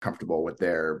comfortable with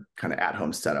their kind of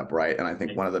at-home setup, right? And I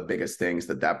think one of the biggest things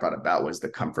that brought about was the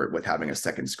comfort with having a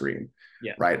second screen,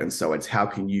 Yeah. right? And so it's how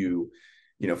can you,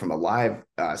 from a live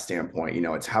standpoint,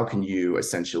 it's how can you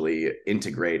essentially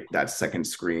integrate that second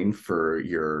screen for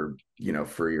your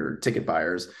ticket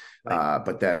buyers, Right.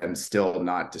 but then still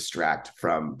not distract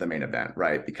from the main event,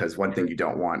 right? Because one thing Sure. you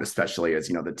don't want, especially is,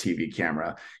 the TV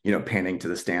camera, panning to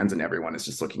the stands and everyone is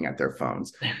just looking at their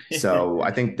phones. So I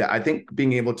think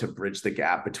being able to bridge the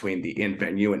gap between the in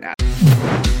venue and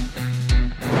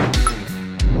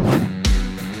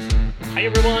Hi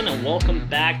everyone, and welcome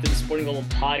back to the Sporting Global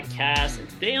Podcast. And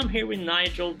today I'm here with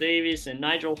Nigel Davies. And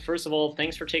Nigel, first of all,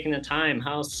 thanks for taking the time.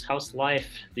 How's life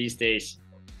these days?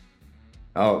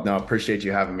 Oh, no, appreciate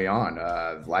you having me on.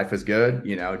 Life is good,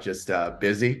 just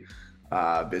busy,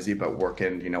 but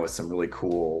working, with some really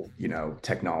cool,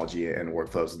 technology and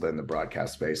workflows within the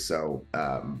broadcast space. So,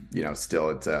 still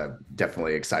it's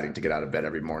definitely exciting to get out of bed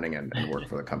every morning and work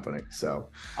for the company. So,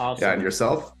 yeah, and Awesome.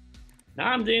 yourself? No,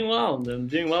 I'm doing well. I'm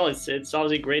doing well. It's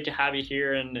obviously great to have you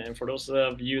here, and for those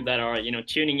of you that are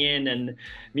tuning in, and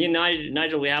me and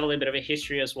Nigel, we have a little bit of a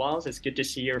history as well. So it's good to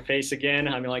see your face again.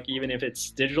 I mean, like even if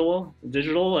it's digital,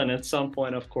 and at some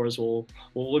point, of course, we'll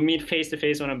meet face to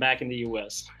face when I'm back in the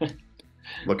U.S.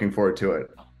 Looking forward to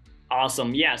it.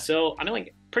 Awesome. Yeah. So I mean,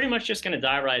 like, pretty much just gonna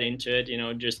dive right into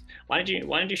it. Just why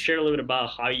don't you share a little bit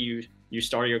about how you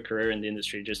started your career in the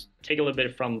industry? Just take a little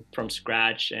bit from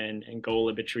scratch and go a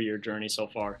little bit through your journey so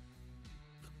far.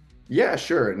 Yeah,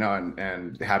 sure. No,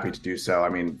 and happy to do so. I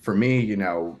mean, for me,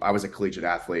 I was a collegiate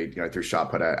athlete, I threw shot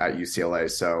put at UCLA.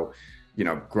 So,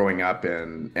 growing up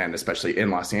and especially in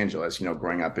Los Angeles,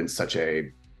 growing up in such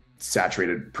a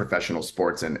saturated professional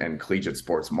sports and collegiate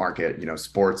sports market,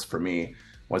 sports for me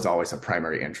was always a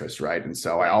primary interest, right? And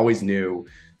so I Right. always knew,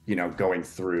 going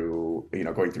through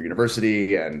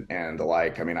university and the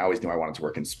like. I mean, I always knew I wanted to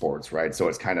work in sports, right? So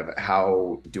it's kind of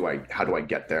how do I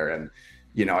get there? And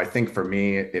I think for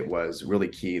me, it was really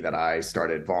key that I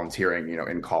started volunteering,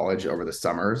 in college over the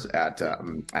summers at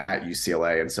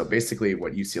UCLA. And so basically,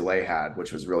 what UCLA had,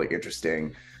 which was really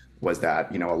interesting, was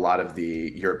that a lot of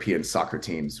the European soccer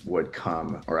teams would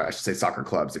come, or I should say soccer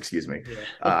clubs, excuse me.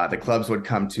 Yeah. The clubs would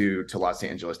come to Los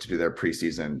Angeles to do their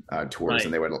preseason tours,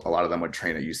 and Right. a lot of them would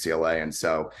train at UCLA. And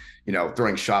so,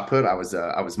 throwing shot put, I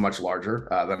was much larger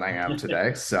than I am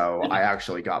today. So I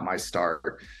actually got my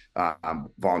start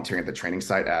volunteering at the training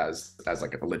site as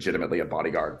like legitimately a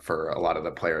bodyguard for a lot of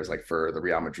the players, like for the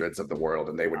Real Madrids of the world,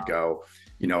 and they would Wow. go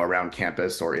around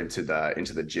campus or into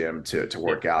the gym to Yeah.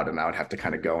 work out, and I would have to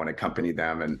kind of go and accompany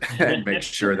them and make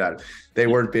sure that they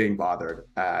weren't being bothered.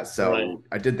 Right. So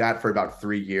I did that for about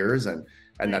 3 years, and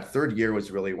Right. that third year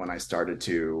was really when I started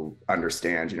to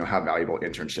understand how valuable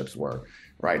internships were.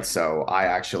 Right. Right. So I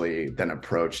actually then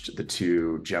approached the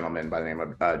two gentlemen by the name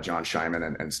of John Scheinman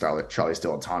and Charlie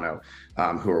Stilitano,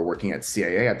 who were working at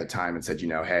CAA at the time, and said,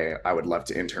 hey, I would love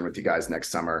to intern with you guys next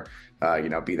summer.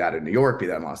 Be that in New York, be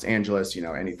that in Los Angeles,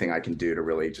 anything I can do to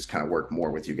really just kind of work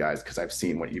more with you guys, because I've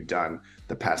seen what you've done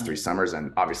the past 3 summers,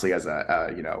 and obviously as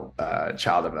a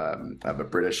child of a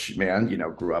British man,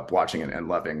 grew up watching and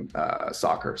loving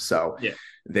soccer. So Yeah.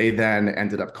 they then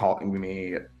ended up calling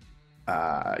me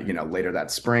later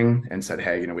that spring and said,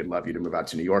 hey, we'd love you to move out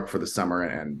to New York for the summer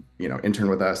and, intern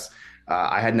with us.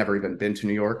 I had never even been to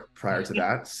New York prior to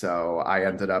that. So I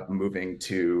ended up moving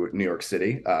to New York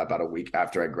City about a week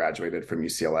after I graduated from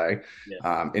UCLA,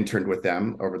 Yeah. interned with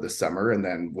them over the summer, and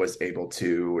then was able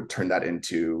to turn that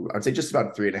into, I would say, just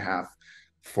about 3.5,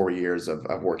 4 years of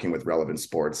working with Relevant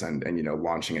Sports and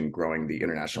launching and growing the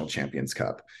International Champions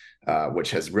Cup. Which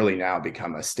has really now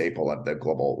become a staple of the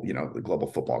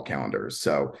global football calendar.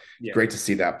 So Yeah. great to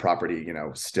see that property,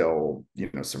 still,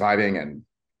 surviving, and,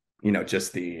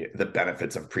 just the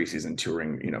benefits of preseason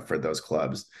touring, for those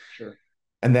clubs. Sure.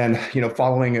 And then,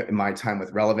 following my time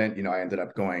with Relevant, I ended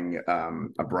up going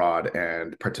abroad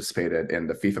and participated in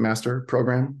the FIFA Master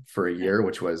program for a Yeah. year,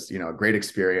 which was, a great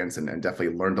experience, and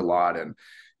definitely learned a lot, and,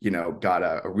 got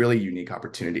a really unique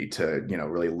opportunity to,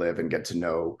 really live and get to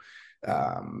know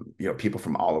people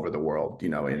from all over the world,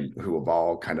 Right. and who have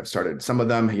all kind of started. Some of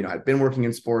them, had been working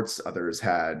in sports. Others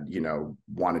had,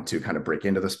 wanted to kind of break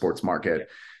into the sports Yeah. market.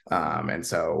 And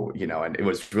so, and it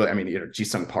was really, I mean,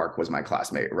 Ji-Sung Park was my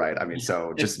classmate, right? I mean,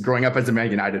 so just growing up as a Man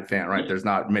United fan, right? There's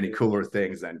not many cooler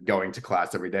things than going to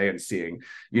class every day and seeing,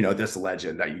 this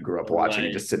legend that you grew up watching and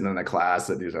Right. just sitting in the class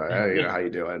and he's like, hey, how you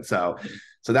doing? So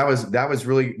that was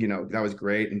really, that was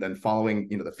great. And then following,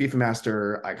 the FIFA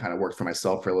Master, I kind of worked for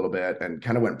myself for a little bit and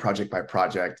kind of went project by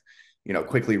project,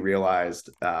 quickly realized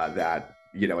that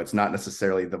it's not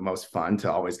necessarily the most fun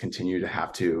to always continue to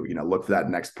have to, look for that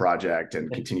next project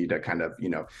and continue to kind of,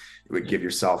 give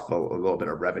yourself a little bit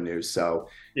of revenue. So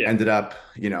ended up,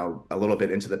 a little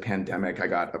bit into the pandemic, I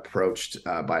got approached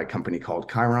by a company called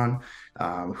Chiron,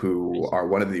 who are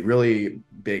one of the really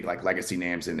big like legacy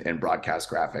names in broadcast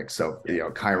graphics. So,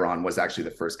 Chiron was actually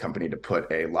the first company to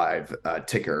put a live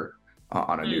ticker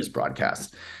on a news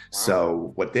broadcast. Wow.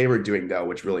 So what they were doing though,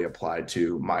 which really applied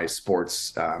to my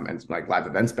sports and like live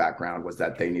events background, was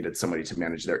that they needed somebody to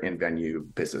manage their in-venue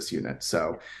business unit.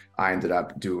 So I ended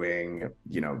up doing,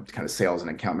 kind of sales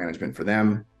and account management for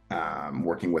them,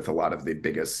 working with a lot of the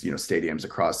biggest, stadiums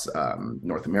across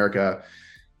North America.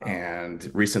 And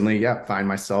recently, find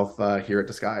myself here at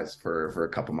Disguise for a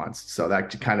couple months. So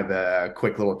that kind of a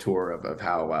quick little tour of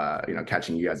how,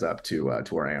 catching you guys up to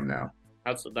where I am now.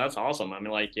 That's awesome. I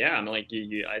mean,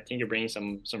 you I think you're bringing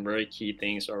some very key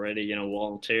things already.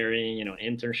 Volunteering,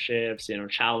 internships,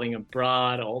 traveling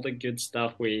abroad, all the good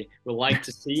stuff we would like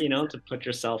to see. To put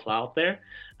yourself out there.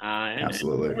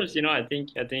 Absolutely. And of course, I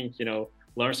think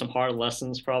learn some hard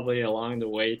lessons probably along the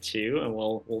way too, and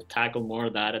we'll tackle more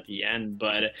of that at the end.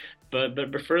 But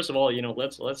first of all,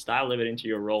 let's dive a little bit into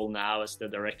your role now as the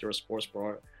director of sports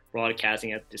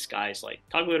broadcasting at Disguise. Like,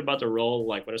 talk a bit about the role.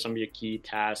 Like, what are some of your key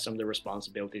tasks, some of the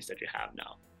responsibilities that you have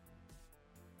now?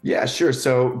 Yeah, sure.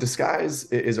 So Disguise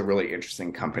is a really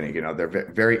interesting company. They're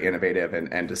very innovative,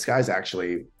 and Disguise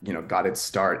actually, got its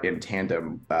start in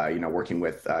tandem, working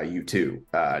with U2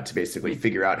 to basically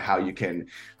figure out how you can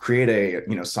create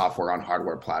a, software on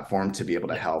hardware platform to be able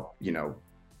to help,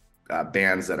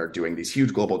 bands that are doing these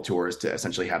huge global tours to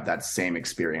essentially have that same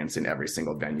experience in every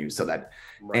single venue, so that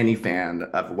any fan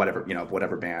of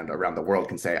whatever band around the world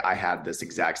can say, I had this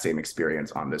exact same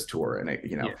experience on this tour. And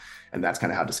and that's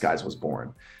kind of how Disguise was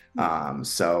born.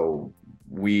 So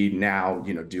we now,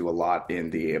 do a lot in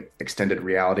the extended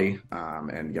reality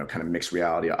and, kind of mixed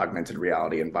reality, augmented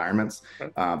reality environments.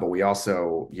 But we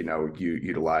also,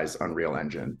 utilize Unreal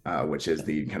Engine, which is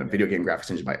the kind of video game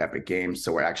graphics engine by Epic Games.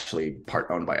 So we're actually part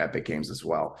owned by Epic Games as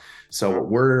well. So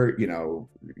we're,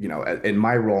 in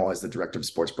my role as the director of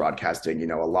sports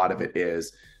broadcasting, a lot of it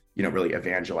is, really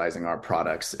evangelizing our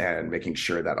products and making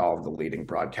sure that all of the leading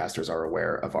broadcasters are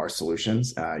aware of our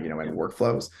solutions, and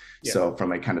workflows. Yeah. So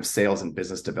from a kind of sales and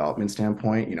business development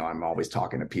standpoint, I'm always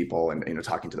talking to people and,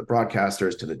 talking to the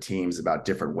broadcasters, to the teams about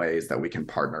different ways that we can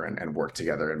partner and work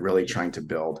together, and really trying to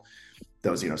build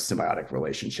those, symbiotic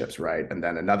relationships, right? And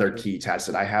then another key task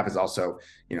that I have is also,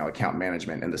 account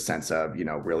management, in the sense of,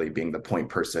 really being the point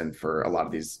person for a lot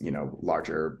of these,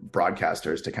 larger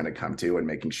broadcasters to kind of come to, and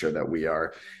making sure that we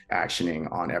are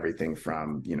actioning on everything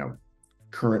from,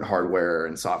 current hardware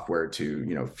and software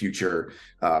to, future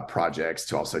projects,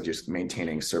 to also just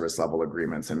maintaining service level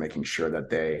agreements and making sure that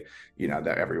they,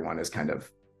 that everyone is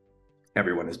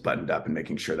buttoned up, and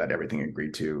making sure that everything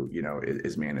agreed to,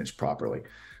 is managed properly.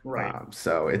 Right.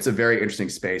 So it's a very interesting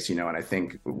space, and I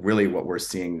think really what we're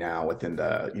seeing now within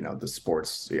the, the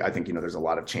sports, I think, there's a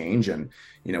lot of change, and,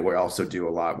 we also do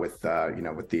a lot with,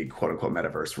 with the quote unquote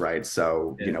metaverse, right?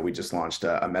 So, we just launched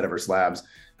a Metaverse Labs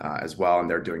as well, and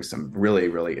they're doing some really,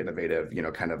 really innovative,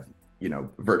 kind of,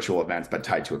 virtual events, but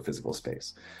tied to a physical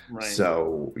space. Right.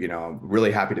 So, I'm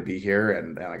really happy to be here.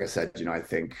 And like I said, I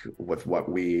think with what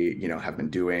we, have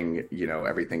been doing,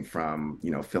 everything from,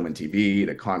 film and TV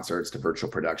to concerts to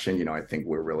virtual production, I think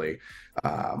we're really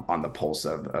on the pulse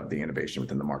of the innovation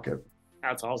within the market.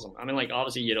 That's awesome. I mean, like,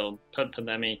 obviously,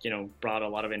 pandemic, brought a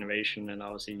lot of innovation, and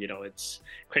obviously, it's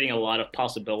creating a lot of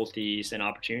possibilities and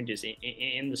opportunities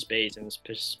in the space, and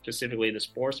specifically the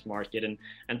sports market.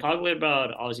 And talk a little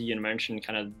about, obviously, you mentioned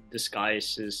kind of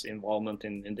Disguise's involvement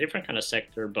in different kind of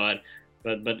sector, but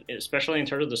especially in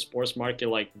terms of the sports market,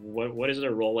 like what is the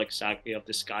role exactly of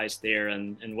Disguise there,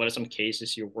 and what are some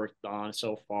cases you worked on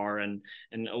so far, and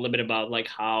a little bit about like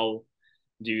how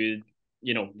do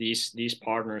these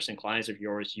partners and clients of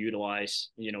yours utilize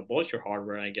both your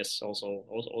hardware and I guess also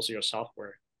your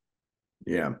software.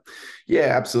 Yeah,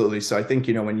 absolutely. So I think,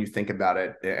 when you think about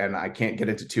it, and I can't get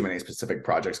into too many specific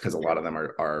projects because a lot of them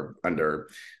are under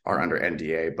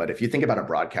NDA, but if you think about a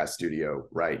broadcast studio,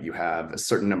 right, you have a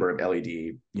certain number of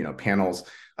LED, panels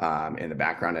in the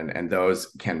background, and those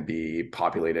can be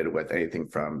populated with anything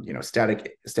from,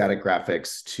 static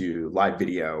graphics to live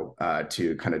video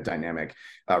to kind of dynamic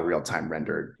real-time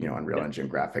rendered, Unreal Engine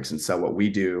graphics. And so what we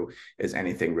do is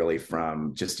anything really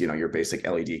from just, your basic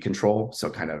LED control. So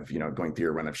kind of, going through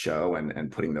your run of show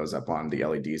and putting those up on the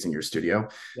LEDs in your studio.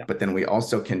 Yeah. But then we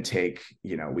also can take,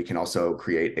 we can also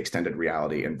create extended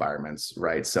reality environments,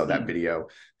 right? So that video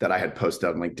that I had posted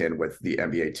on LinkedIn with the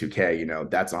NBA 2K,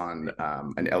 that's on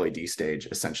an LED stage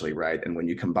essentially, right? And when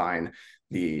you combine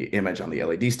the image on the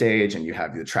LED stage and you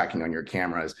have the tracking on your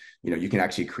cameras, you can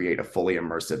actually create a fully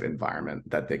immersive environment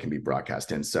that they can be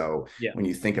broadcast in. So Yeah. when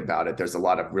you think about it, there's a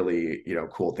lot of really,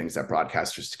 cool things that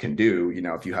broadcasters can do.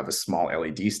 If you have a small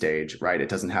LED stage, right, it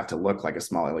doesn't have to look like a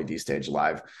small LED stage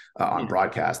live on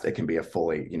broadcast. It can be a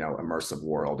fully, immersive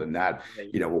world. And that,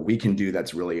 what we can do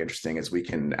that's really interesting is we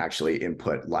can actually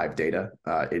input live data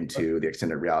into the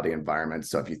extended reality environment.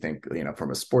 So if you think,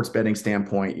 from a sports betting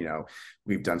standpoint,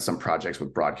 we've done some projects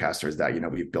with broadcasters that,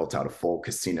 we've built out a full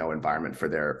casino environment for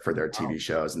their TV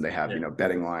shows, and they have,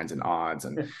 betting lines and odds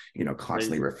and,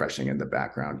 constantly refreshing in the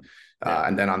background.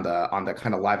 And then on the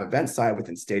kind of live event side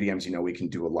within stadiums, we can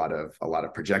do a lot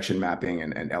of projection mapping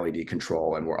and LED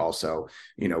control. And we're also,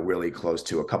 really close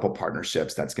to a couple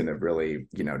partnerships that's going to really,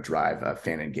 drive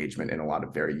fan engagement in a lot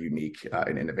of very unique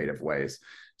and innovative ways.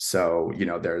 So,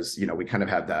 there's, we kind of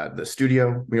have the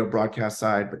studio, broadcast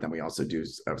side, but then we also do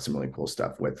some really cool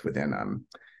stuff within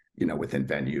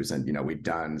venues. And, we've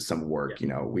done some work,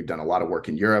 we've done a lot of work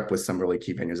in Europe with some really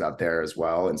key venues out there as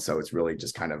well. And so it's really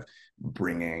just kind of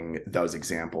bringing those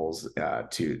examples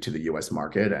to the US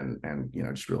market and,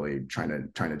 just really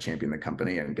trying to champion the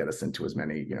company and get us into as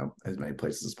many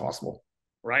places as possible.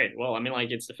 Right. Well, I mean, like,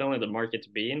 it's definitely the market to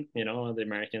be in. The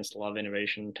Americans love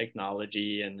innovation,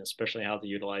 technology, and especially how to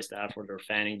utilize that for their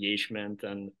fan engagement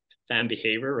and fan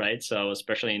behavior, right? So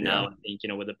especially now, I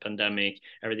think, with the pandemic,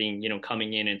 everything,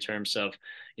 coming in terms of,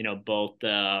 both,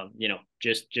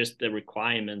 just the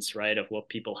requirements, right, of what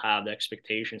people have, the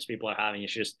expectations people are having.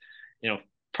 It's just,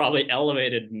 probably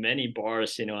elevated many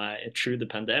bars, through the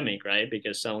pandemic, right?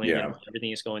 Because suddenly,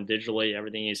 everything is going digitally,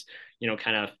 everything is,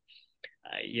 kind of,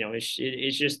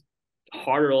 it's just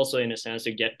harder also in a sense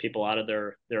to get people out of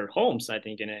their homes. I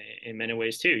think in many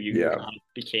ways too, you kind of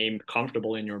became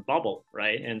comfortable in your bubble,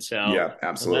 right? And so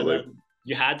absolutely,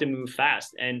 you had to move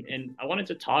fast. And I wanted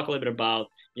to talk a little bit about,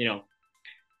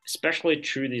 especially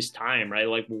through this time, right?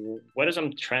 Like, what are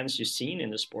some trends you've seen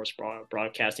in the sports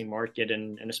broadcasting market,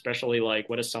 and especially like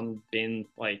what has some been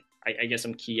like, I guess,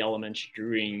 some key elements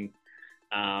during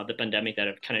the pandemic that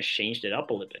have kind of changed it up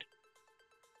a little bit?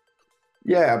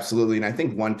 Yeah, absolutely. And I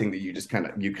think one thing that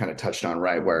you kind of touched on,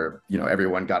 right, where,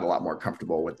 everyone got a lot more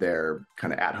comfortable with their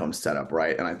kind of at-home setup,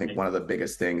 right? And I think one of the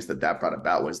biggest things that brought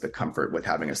about was the comfort with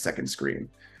having a second screen,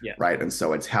 right? And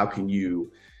so it's how can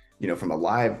you, from a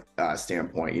live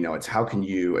standpoint, it's how can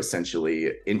you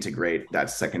essentially integrate that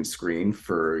second screen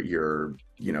for your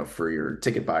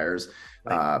ticket buyers,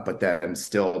 but then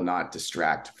still not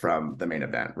distract from the main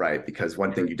event, right? Because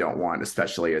one thing you don't want,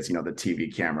 especially is, the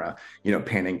TV camera,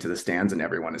 panning to the stands and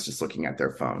everyone is just looking at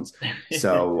their phones.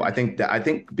 So I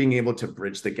think being able to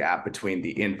bridge the gap between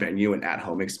the in-venue and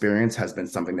at-home experience has been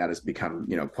something that has become,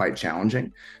 quite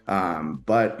challenging.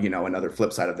 But, another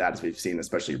flip side of that, as we've seen,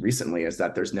 especially recently, is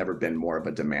that there's never been more of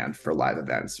a demand for live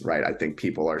events, right? I think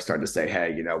people are starting to say,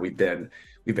 hey, we've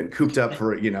been cooped up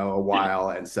for, a while.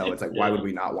 And so it's like, why would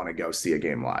we not want to go see a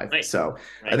game live? Right. So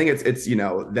I think it's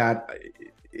that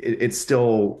it's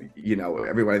still,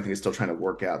 everyone I think is still trying to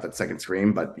work out that second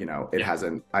screen, but, it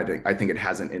hasn't, I think it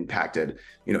hasn't impacted,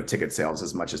 ticket sales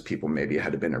as much as people maybe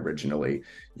had been originally,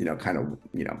 kind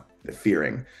of,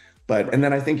 fearing. But, and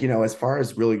then I think, as far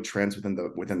as really trends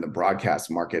within the broadcast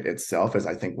market itself, is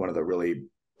I think one of the really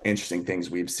interesting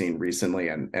things we've seen recently,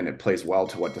 and it plays well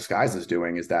to what Disguise is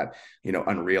doing, is that,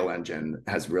 Unreal Engine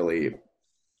has really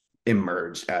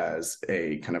emerged as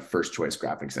a kind of first choice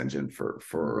graphics engine for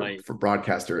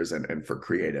broadcasters and for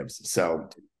creatives. So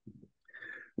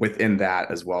within that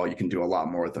as well, you can do a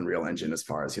lot more with Unreal Engine as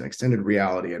far as, extended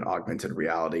reality and augmented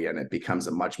reality. And it becomes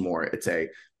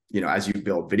as you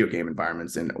build video game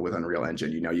environments with Unreal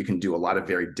Engine, you can do a lot of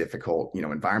very difficult,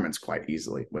 environments quite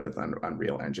easily with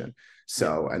Unreal Engine.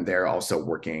 So, and they're also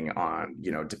working on,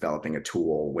 developing a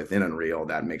tool within Unreal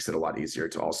that makes it a lot easier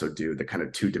to also do the kind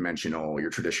of two-dimensional, your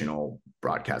traditional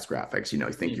broadcast graphics.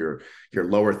 You think your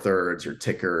lower thirds, your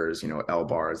tickers, L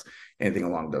bars, anything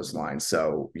along those lines.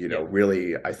 So,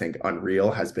 really, I think Unreal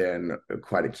has been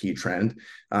quite a key trend.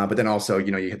 But then also,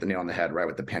 you hit the nail on the head, right,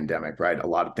 with the pandemic, right? A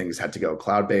lot of things had to go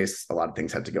cloud-based, a lot of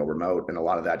things had to go remote, and a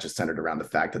lot of that just centered around the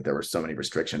fact that there were so many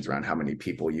restrictions around how many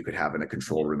people you could have in a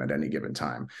control room at any given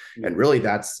time. And really,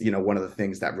 that's, one of the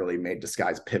things that really made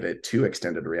Disguise pivot to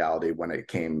extended reality when it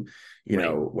came,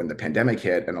 Right. when the pandemic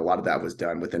hit, and a lot of that was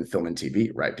done within film and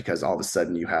TV, right? Because all of a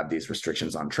sudden you have these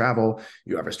restrictions on travel,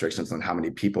 you have restrictions on how many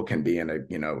people can be in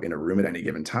a room at any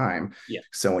given time. Yeah.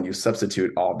 So when you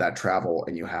substitute all of that travel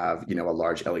and you have, a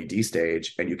large LED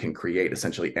stage, and you can create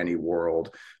essentially any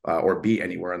world, or be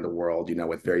anywhere in the world,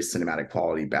 with very cinematic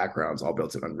quality backgrounds, all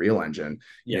built in Unreal Engine,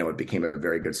 Yeah. it became a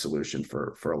very good solution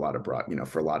for a lot of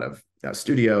for a lot of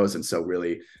studios. And so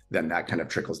really then that kind of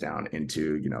trickles down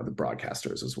into, the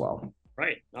broadcasters as well.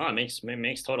 Right. Oh, it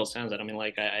makes total sense. And I mean,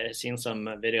 like I've seen some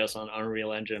videos on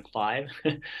Unreal Engine 5,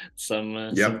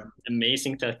 some Yep.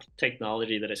 amazing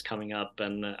technology that is coming up,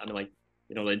 and I mean, like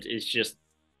it's just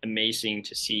amazing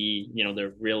to see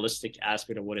the realistic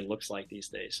aspect of what it looks like these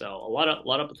days. So a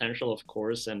lot of potential, of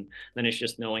course, and then it's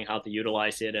just knowing how to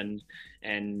utilize it and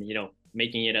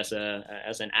making it as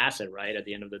an asset, right, at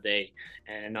the end of the day,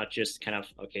 and not just kind of,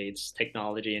 okay, it's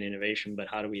technology and innovation, but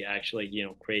how do we actually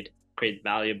create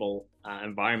valuable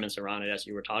environments around it, as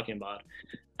you were talking about.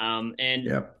 And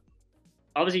Yep.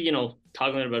 obviously,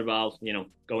 talking a little bit about,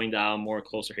 going down more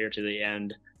closer here to the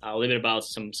end, a little bit about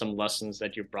some lessons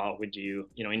that you brought with you,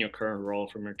 in your current role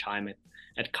from your time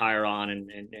at Chiron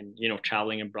and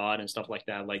traveling abroad and stuff like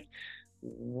that. Like,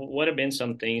 what have been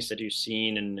some things that you've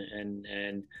seen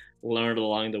and learned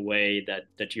along the way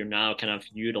that you're now kind of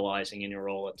utilizing in your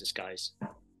role at Disguise?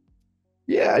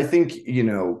 Yeah, I think,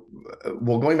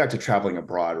 well, going back to traveling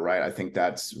abroad, right? I think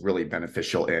that's really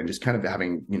beneficial in just kind of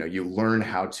having, you learn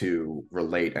how to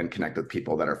relate and connect with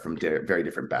people that are from very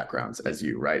different backgrounds as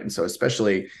you, right? And so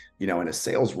especially, in a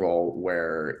sales role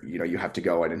where, you have to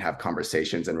go in and have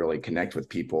conversations and really connect with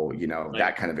people, Right.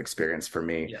 that kind of experience for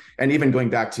me. Yeah. And even going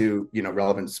back to,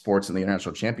 relevant sports in the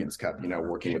International Champions Cup,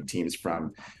 working with teams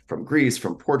from Greece,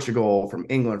 from Portugal, from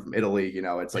England, from Italy,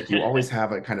 it's like you always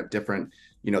have a kind of different,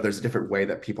 there's a different way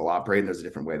that people operate and there's a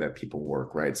different way that people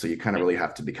work, right? So you kind of really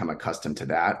have to become accustomed to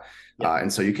that. Yeah.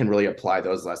 And so you can really apply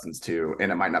those lessons to,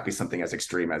 and it might not be something as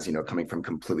extreme as, coming from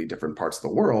completely different parts of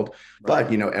the world, Right.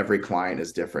 but, every client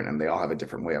is different and they all have a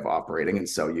different way of operating. And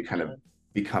so you kind of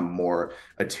become more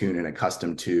attuned and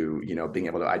accustomed to, being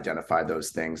able to identify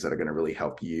those things that are going to really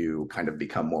help you kind of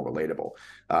become more relatable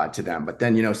to them. But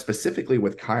then, specifically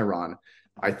with Chiron,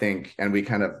 I think, and we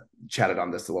kind of chatted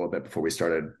on this a little bit before we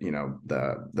started,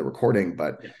 the recording,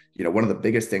 but, one of the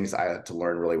biggest things I had to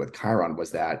learn really with Chiron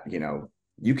was that,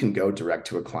 you can go direct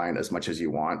to a client as much as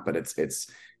you want, but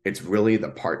it's really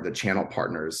the channel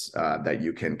partners that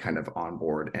you can kind of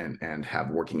onboard and have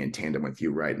working in tandem with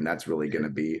you, right? And that's really going to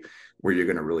be where you're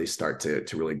going to really start to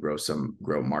really grow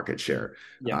market share.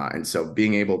 Yeah. And so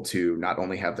being able to not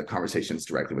only have the conversations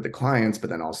directly with the clients,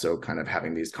 but then also kind of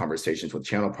having these conversations with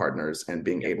channel partners and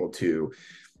being able to,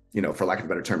 for lack of a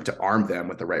better term, to arm them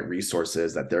with the right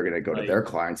resources that they're going to go to their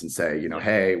clients and say,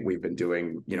 hey, we've been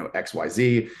doing,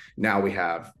 XYZ. Now we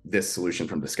have this solution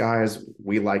from Disguise.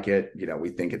 We like it. We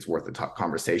think it's worth a top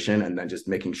conversation. And then just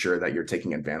making sure that you're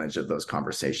taking advantage of those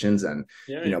conversations and,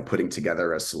 putting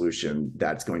together a solution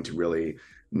that's going to really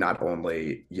not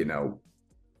only,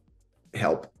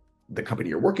 help the company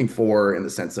you're working for in the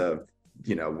sense of,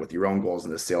 with your own goals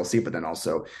in the sales seat, but then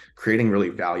also creating really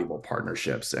valuable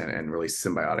partnerships and really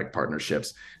symbiotic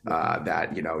partnerships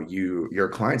that, your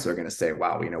clients are going to say,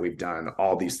 wow, we've done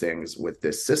all these things with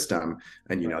this system.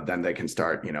 And, then they can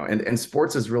start, and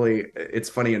sports is really, it's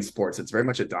funny in sports, it's very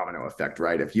much a domino effect,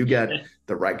 right? If you get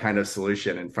the right kind of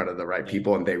solution in front of the right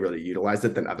people and they really utilize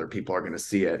it, then other people are going to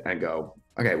see it and go,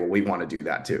 okay, well, we want to do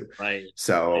that too. Right.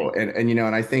 So, and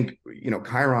and I think,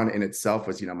 Chiron in itself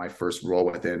was, my first role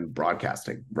within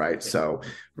broadcasting, right? So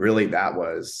really that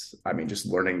was, just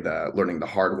learning the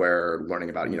hardware, learning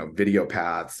about, video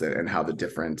paths and how the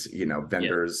different,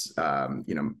 vendors,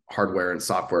 hardware and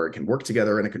software can work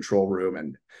together in a control room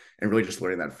and really just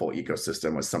learning that full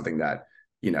ecosystem was something that,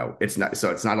 it's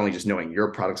not only just knowing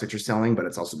your products that you're selling, but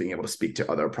it's also being able to speak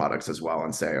to other products as well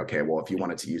and say, okay, well, if you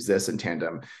wanted to use this in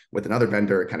tandem with another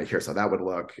vendor, kind of here's how that would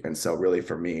look. And so really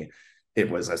for me, it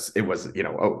was,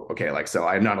 oh, okay. Like, so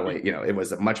I not only, it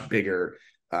was a much bigger,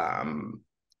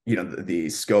 the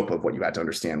scope of what you had to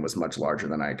understand was much larger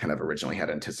than I kind of originally had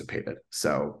anticipated.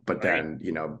 So, but then,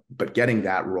 but getting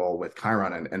that role with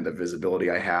Chiron and the visibility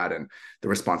I had and the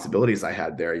responsibilities I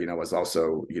had there, was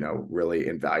also, really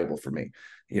invaluable for me,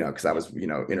 because I was,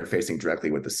 interfacing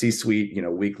directly with the C-suite,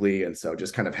 weekly. And so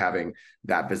just kind of having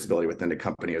that visibility within the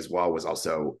company as well was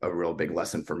also a real big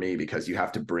lesson for me because you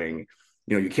have to bring,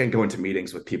 you can't go into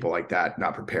meetings with people like that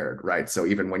not prepared, right? So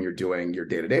even when you're doing your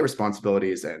day-to-day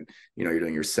responsibilities and you're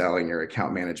doing your selling, your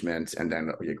account management, and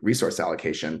then resource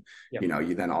allocation, Yep.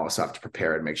 you then also have to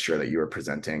prepare and make sure that you are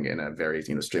presenting in a very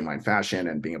streamlined fashion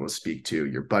and being able to speak to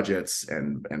your budgets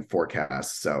and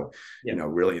forecasts. So Yep.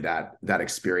 really that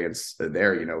experience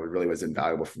there, really was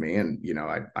invaluable for me, and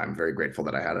I'm very grateful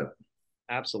that I had it.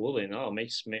 Absolutely. No,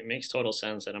 it makes total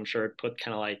sense. And I'm sure it put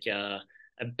kind of like a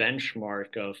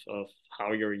benchmark of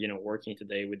how you're, working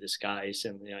today with these guys.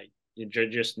 And, you're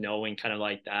just knowing kind of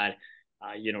like that,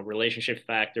 relationship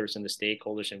factors and the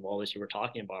stakeholders involved, as you were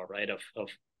talking about, right?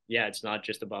 Yeah, it's not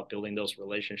just about building those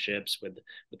relationships with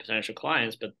the potential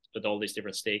clients, but all these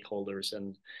different stakeholders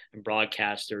and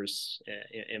broadcasters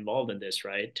involved in this,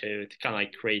 right? To kind of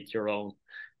like create your own,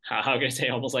 how can I say,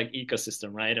 almost like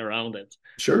ecosystem, right, around it.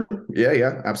 Sure.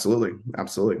 Yeah, absolutely.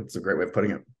 It's a great way of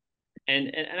putting it.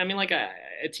 And I mean, like I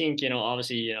think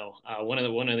obviously one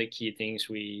of the key things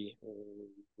we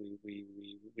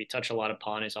touch a lot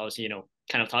upon is obviously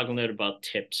kind of talking a little about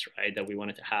tips, right, that we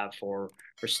wanted to have for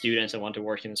students that want to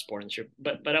work in the sport industry.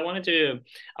 But I want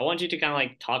you to kind of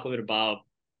like talk a little about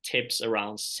tips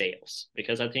around sales,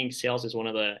 because I think sales is one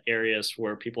of the areas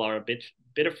where people are a bit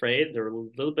afraid. They're a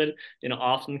little bit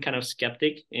often kind of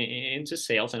skeptic into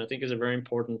sales, and I think is a very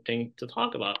important thing to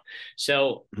talk about.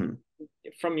 So. Mm-hmm.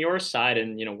 From your side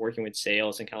and working with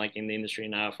sales and kind of like in the industry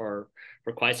now for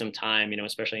quite some time,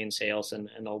 especially in sales and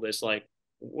all this, like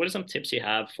what are some tips you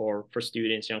have for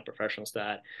students, young professionals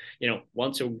that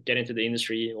want to get into the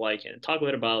industry, like, and talk a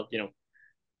bit about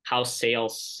how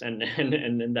sales and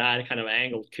that kind of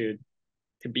angle could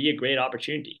be a great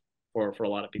opportunity for a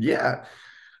lot of people. Yeah,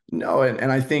 no,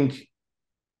 and I think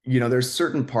there's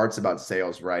certain parts about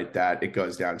sales, right, that it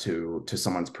goes down to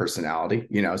someone's personality,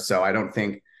 so I don't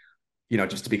think,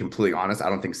 just to be completely honest, I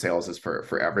don't think sales is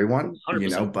for everyone,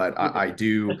 100%. But I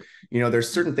do, there's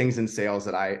certain things in sales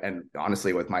that and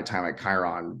honestly, with my time at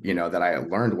Chiron, that I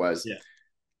learned was,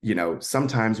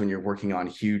 sometimes when you're working on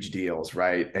huge deals,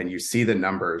 right, and you see the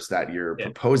numbers that you're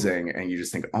proposing and you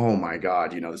just think, oh my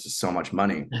God, this is so much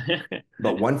money.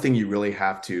 But one thing you really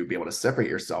have to be able to separate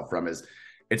yourself from is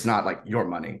it's not like your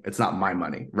money. It's not my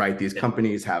money, right? These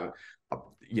companies have,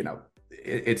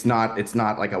 it's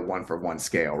not like a 1-for-1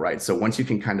 scale, right? So once you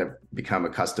can kind of become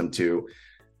accustomed to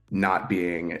not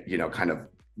being, kind of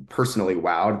personally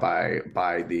wowed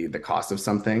by the cost of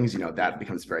some things, that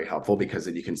becomes very helpful, because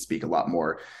then you can speak a lot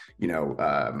more,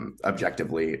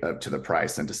 objectively to the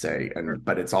price and to say,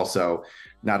 but it's also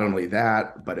not only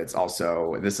that, but it's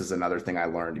also, this is another thing I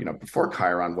learned, before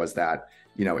Chiron, was that,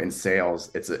 in sales,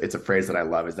 it's a phrase that I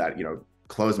love, is that,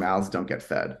 closed mouths don't get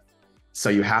fed. So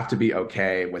you have to be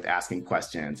okay with asking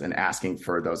questions and asking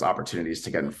for those opportunities to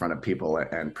get in front of people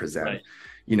and present, right.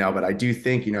 But I do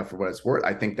think, for what it's worth,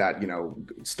 I think that,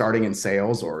 starting in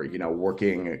sales or,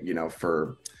 working,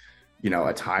 for,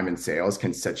 a time in sales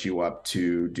can set you up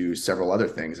to do several other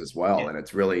things as well. Yeah. And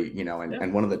it's really,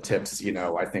 and one of the tips,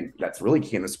 I think that's really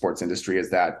key in the sports industry is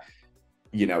that,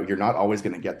 you're not always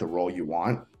going to get the role you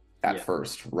want at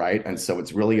first, right? And so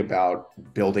it's really about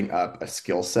building up a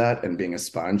skill set and being a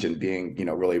sponge and being,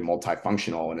 really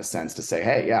multifunctional in a sense to say,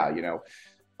 hey, yeah,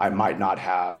 I might not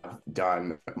have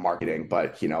done marketing,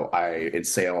 but in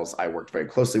sales, I worked very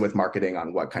closely with marketing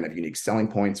on what kind of unique selling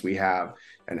points we have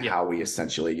and how we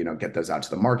essentially, get those out to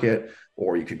the market.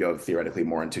 Or you could go theoretically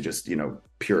more into just,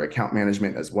 pure account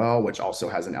management as well, which also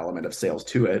has an element of sales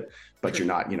to it, but you're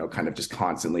not, kind of just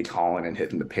constantly calling and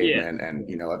hitting the pavement and,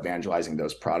 evangelizing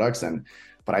those products.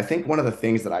 But I think one of the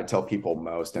things that I tell people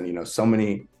most, and, so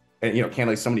many, and,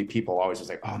 candidly, so many people always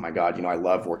just like, oh my God, I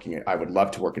would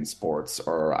love to work in sports,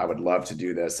 or I would love to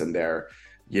do this. And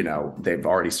they've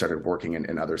already started working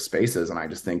in other spaces. And I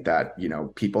just think that,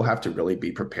 people have to really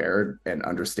be prepared and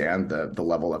understand the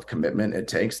level of commitment it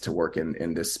takes to work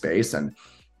in this space. And,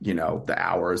 the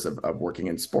hours of working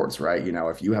in sports, right?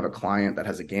 If you have a client that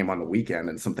has a game on the weekend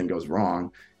and something goes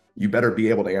wrong, you better be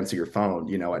able to answer your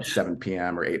phone, at 7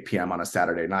 p.m. or 8 p.m. on a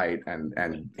Saturday night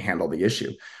and handle the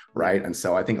issue. Right. And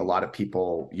so I think a lot of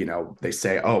people, they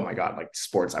say, oh my God, like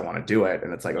sports, I want to do it.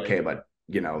 And it's like, okay, but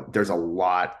there's a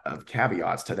lot of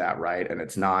caveats to that. Right. And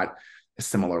it's not a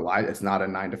similar life. It's not a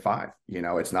 9 to 5,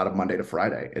 it's not a Monday to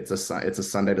Friday. It's a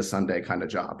Sunday to Sunday kind of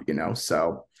job,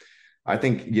 so I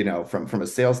think, from a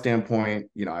sales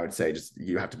standpoint, I would say just,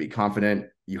 you have to be confident,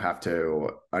 you have to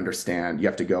understand, you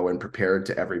have to go in prepared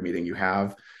to every meeting you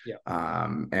have.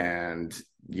 And,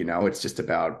 it's just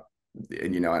about,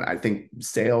 and I think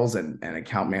sales and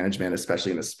account management,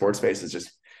 especially in the sports space, is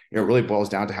just, it really boils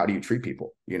down to how do you treat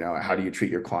people? How do you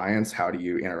treat your clients? How do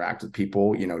you interact with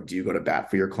people? Do you go to bat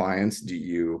for your clients?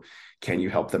 Can you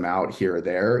help them out here or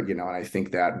there? And I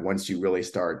think that once you really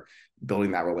start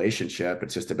building that relationship,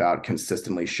 it's just about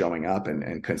consistently showing up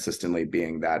and consistently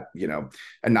being that,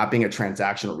 and not being a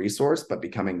transactional resource, but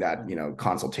becoming that,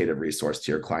 consultative resource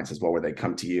to your clients as well, where they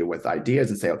come to you with ideas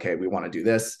and say, okay, we want to do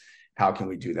this. How can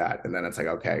we do that? And then it's like,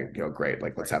 okay, great.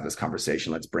 Like, let's have this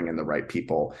conversation. Let's bring in the right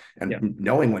people, and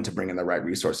knowing when to bring in the right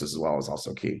resources as well is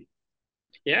also key.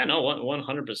 Yeah, no,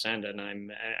 100%. And I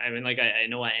mean, like, I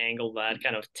know I angled that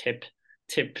kind of tip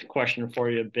question for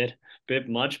you a bit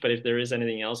much, but if there is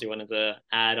anything else you wanted to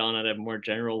add on at a more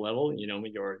general level,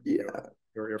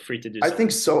 you're free to do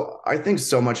so. I think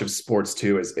so much of sports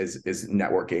too is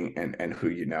networking and who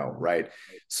right?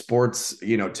 Sports,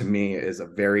 to me is a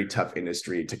very tough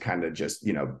industry to kind of just,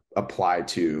 apply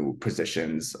to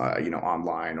positions,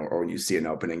 online, or when you see an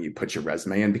opening, you put your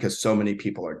resume in, because so many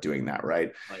people are doing that,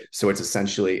 right? So it's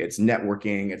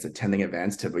networking, it's attending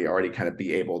events to be already kind of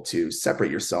be able to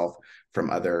separate yourself from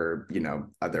other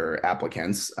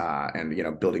applicants,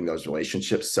 and, building those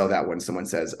relationships so that when someone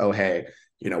says, oh, hey,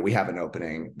 we have an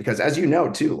opening, because as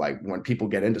too, like when people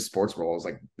get into sports roles,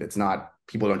 like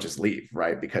people don't just leave,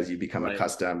 right? Because you become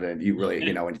accustomed, and you really,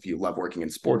 and if you love working in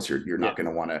sports, you're not going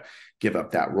to want to give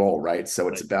up that role, right? So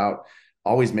it's about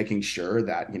always making sure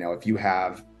that, if you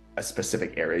have a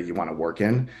specific area you want to work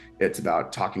in, it's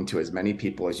about talking to as many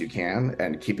people as you can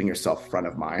and keeping yourself front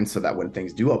of mind, so that when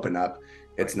things do open up,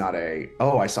 it's not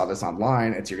I saw this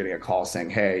online. It's you're getting a call saying,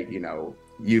 hey,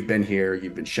 you've been here,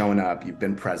 you've been showing up, you've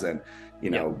been present,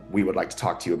 we would like to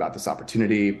talk to you about this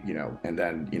opportunity, and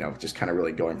then, just kind of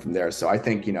really going from there. So I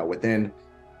think, within,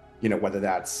 whether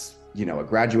that's, a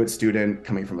graduate student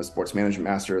coming from a sports management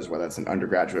master's, whether it's an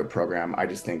undergraduate program, I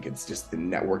just think it's just the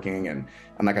networking. And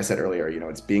like I said earlier,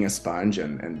 it's being a sponge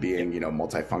and being,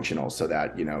 multifunctional, so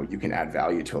that, you can add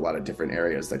value to a lot of different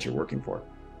areas that you're working for.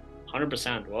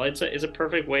 100%. Well, it's a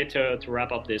perfect way to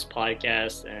wrap up this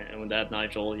podcast. And with that,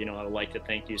 Nigel, I would like to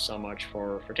thank you so much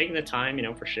for taking the time,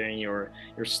 for sharing your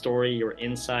story, your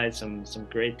insights, some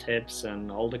great tips, and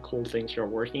all the cool things you're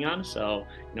working on. So,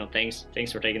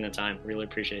 thanks for taking the time. Really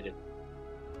appreciate it.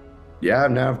 Yeah,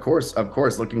 no, of course.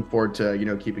 Looking forward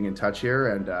to, keeping in touch here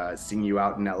and seeing you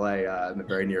out in LA in the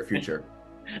very near future.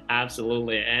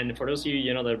 Absolutely. And for those of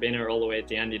you, that have been here all the way at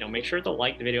the end, make sure to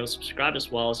like the video, subscribe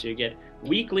as well, so you get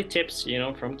weekly tips,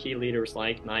 from key leaders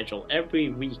like Nigel every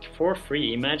week for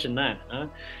free. Imagine that, huh?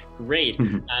 Great.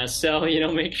 So,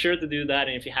 make sure to do that.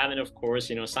 And if you haven't, of course,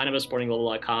 sign up at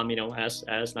sportingglobal.com,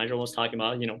 as Nigel was talking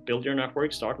about, build your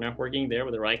network, start networking there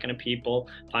with the right kind of people,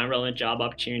 find relevant job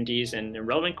opportunities and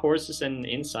relevant courses and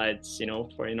insights, in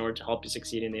order to help you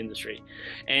succeed in the industry.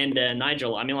 And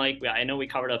Nigel, I mean, like, I know we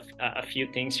covered a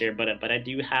few things here, but I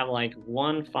do have like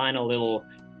one final little,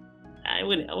 I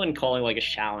wouldn't call it like a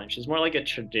challenge. It's more like a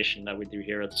tradition that we do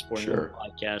here at the Sporting Global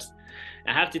Podcast.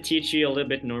 I have to teach you a little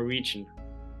bit Norwegian.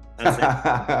 That's it.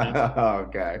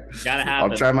 Okay. Gotta have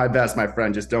I'll try my best, my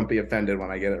friend. Just don't be offended when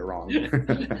I get it wrong.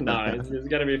 No, it's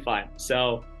gonna be fine.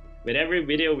 So with every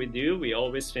video we do, we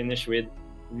always finish with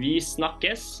 "Vi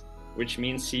snakkes," which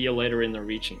means see you later in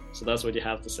Norwegian. So that's what you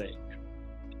have to say.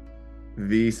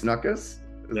 Vi snakkes?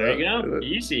 There you go.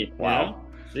 Easy. Wow.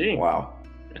 See? Wow.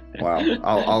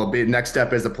 I'll be, next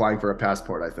step is applying for a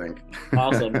passport, I think.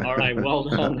 Awesome. All right. Well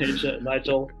done,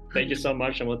 Nigel. Thank you so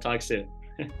much, and we'll talk soon.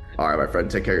 All right, my friend.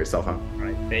 Take care of yourself, huh? All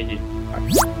right. Thank you.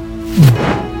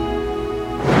 Bye.